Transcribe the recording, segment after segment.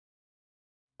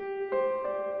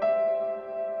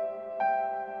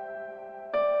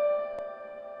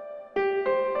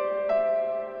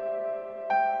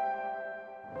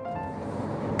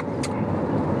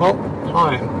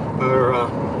Right, we're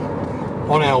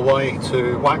on our way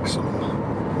to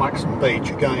Waxham Beach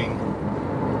again.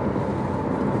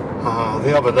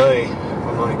 The other day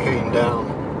when I came down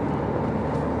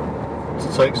to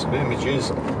take some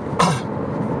images,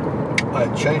 I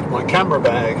had changed my camera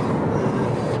bag and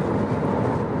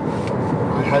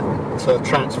I hadn't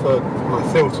transferred my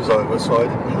filters over, so I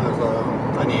didn't have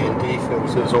any ND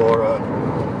filters or a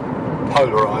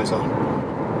polarizer.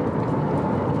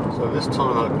 So this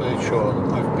time I've made sure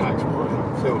that I've packed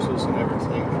my filters and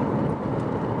everything,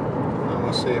 and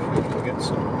we'll see if we can get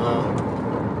some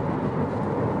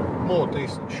more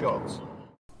decent shots.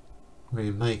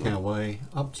 We make our way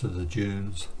up to the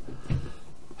dunes,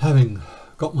 having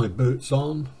got my boots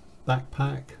on,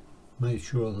 backpack, made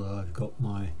sure that I've got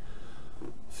my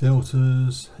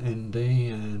filters, ND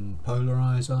and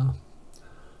polarizer,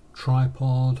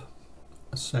 tripod,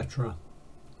 etc.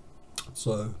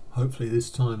 So hopefully this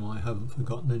time I haven't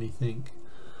forgotten anything,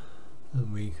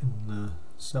 and we can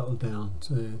settle down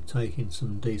to taking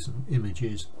some decent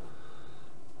images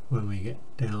when we get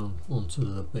down onto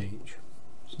the beach.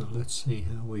 So let's see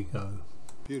how we go.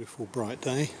 Beautiful bright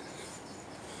day.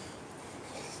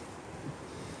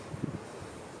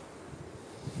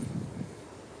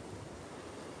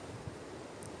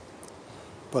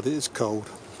 But it is cold.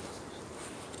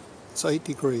 It's 8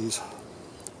 degrees.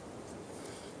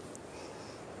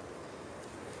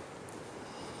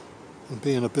 And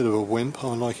being a bit of a wimp,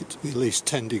 I like it to be at least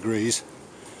 10 degrees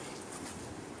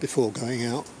before going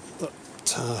out, but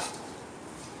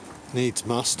needs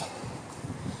must.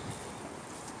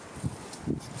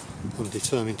 I'm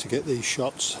determined to get these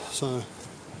shots, so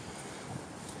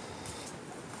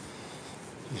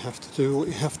you have to do what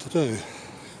you have to do.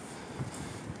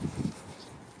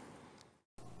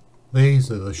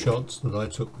 These are the shots that I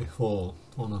took before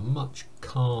on a much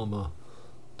calmer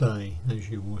day, as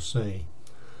you will see.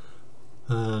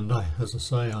 And as I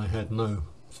say, I had no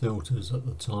filters at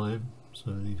the time,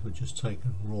 so these were just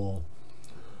taken raw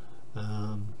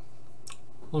on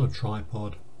a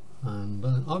tripod, and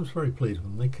I was very pleased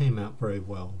with them. They came out very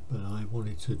well, but I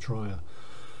wanted to try to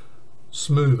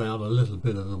smooth out a little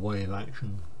bit of the wave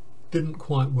action. Didn't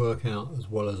quite work out as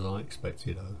well as I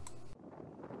expected though.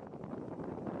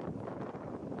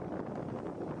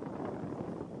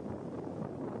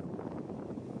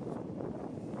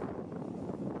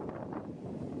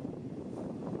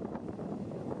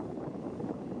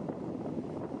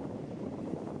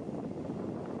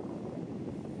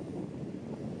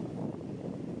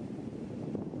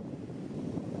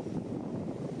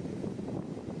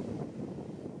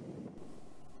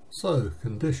 So,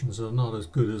 conditions are not as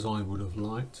good as I would have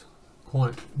liked.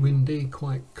 Quite windy,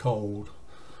 quite cold.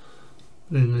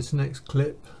 But in this next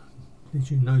clip, did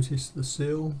you notice the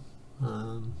seal?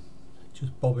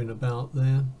 Just bobbing about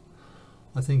there.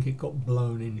 I think it got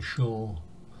blown inshore,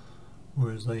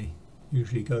 whereas they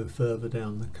usually go further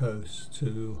down the coast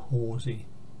to Horsey,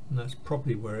 and that's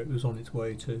probably where it was on its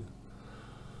way to.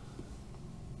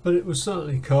 But it was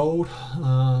certainly cold,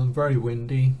 very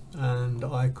windy, and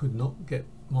I could not get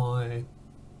my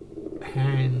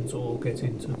hands or get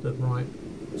into the right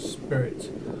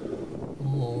spirit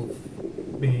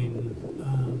of being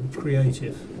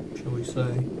creative, shall we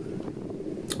say.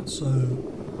 So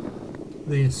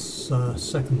this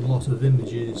second lot of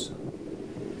images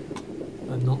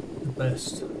are not the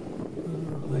best.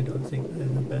 I don't think they're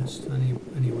the best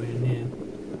anywhere near.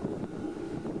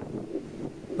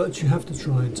 But you have to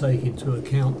try and take into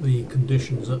account the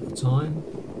conditions at the time.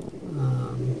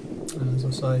 And as I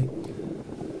say,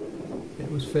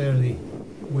 it was fairly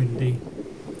windy,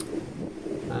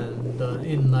 and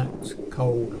in that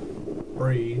cold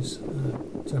breeze,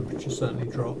 temperature certainly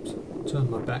dropped. Turned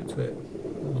my back to it,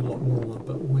 it was a lot warmer,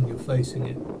 but when you're facing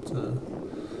it,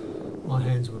 my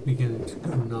hands were beginning to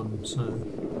go numb, so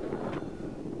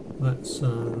that's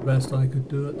the best I could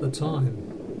do at the time.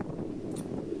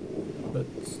 But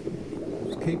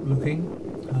just keep looking,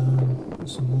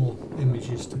 there's some more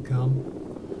images to come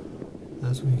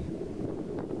as we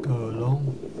go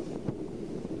along.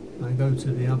 I go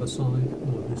to the other side,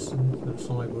 or this is the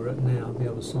side we're at now, the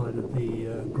other side of the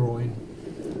groin,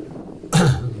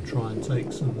 and try and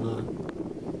take some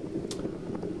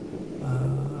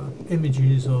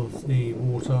images of the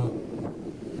water,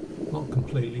 not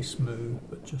completely smooth,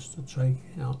 but just to take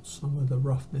out some of the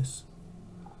roughness,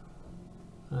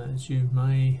 as you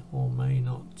may or may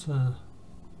not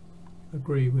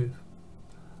agree with.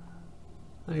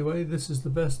 Anyway, this is the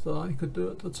best that I could do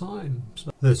at the time.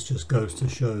 So this just goes to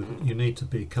show that you need to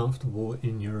be comfortable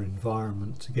in your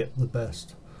environment to get the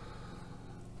best.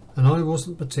 And I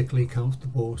wasn't particularly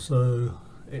comfortable, so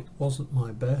it wasn't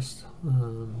my best,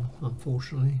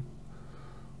 unfortunately.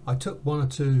 I took one or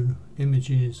two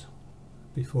images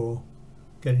before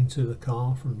getting to the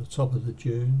car from the top of the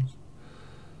dunes,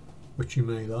 which you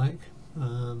may like.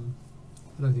 I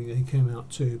don't think they came out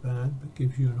too bad, but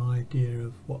gives you an idea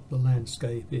of what the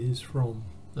landscape is from,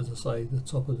 as I say, the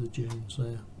top of the dunes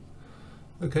there.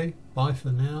 Okay, bye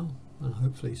for now, and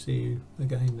hopefully see you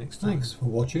again next time. Thanks for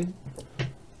watching,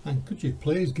 and could you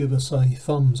please give us a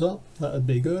thumbs up? That would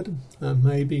be good, and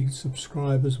maybe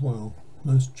subscribe as well.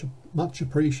 Much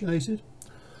appreciated,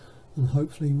 and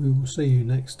hopefully we will see you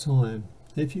next time.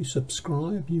 If you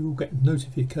subscribe, you will get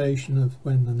notification of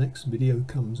when the next video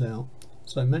comes out.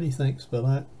 So many thanks for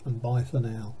that, and bye for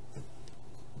now.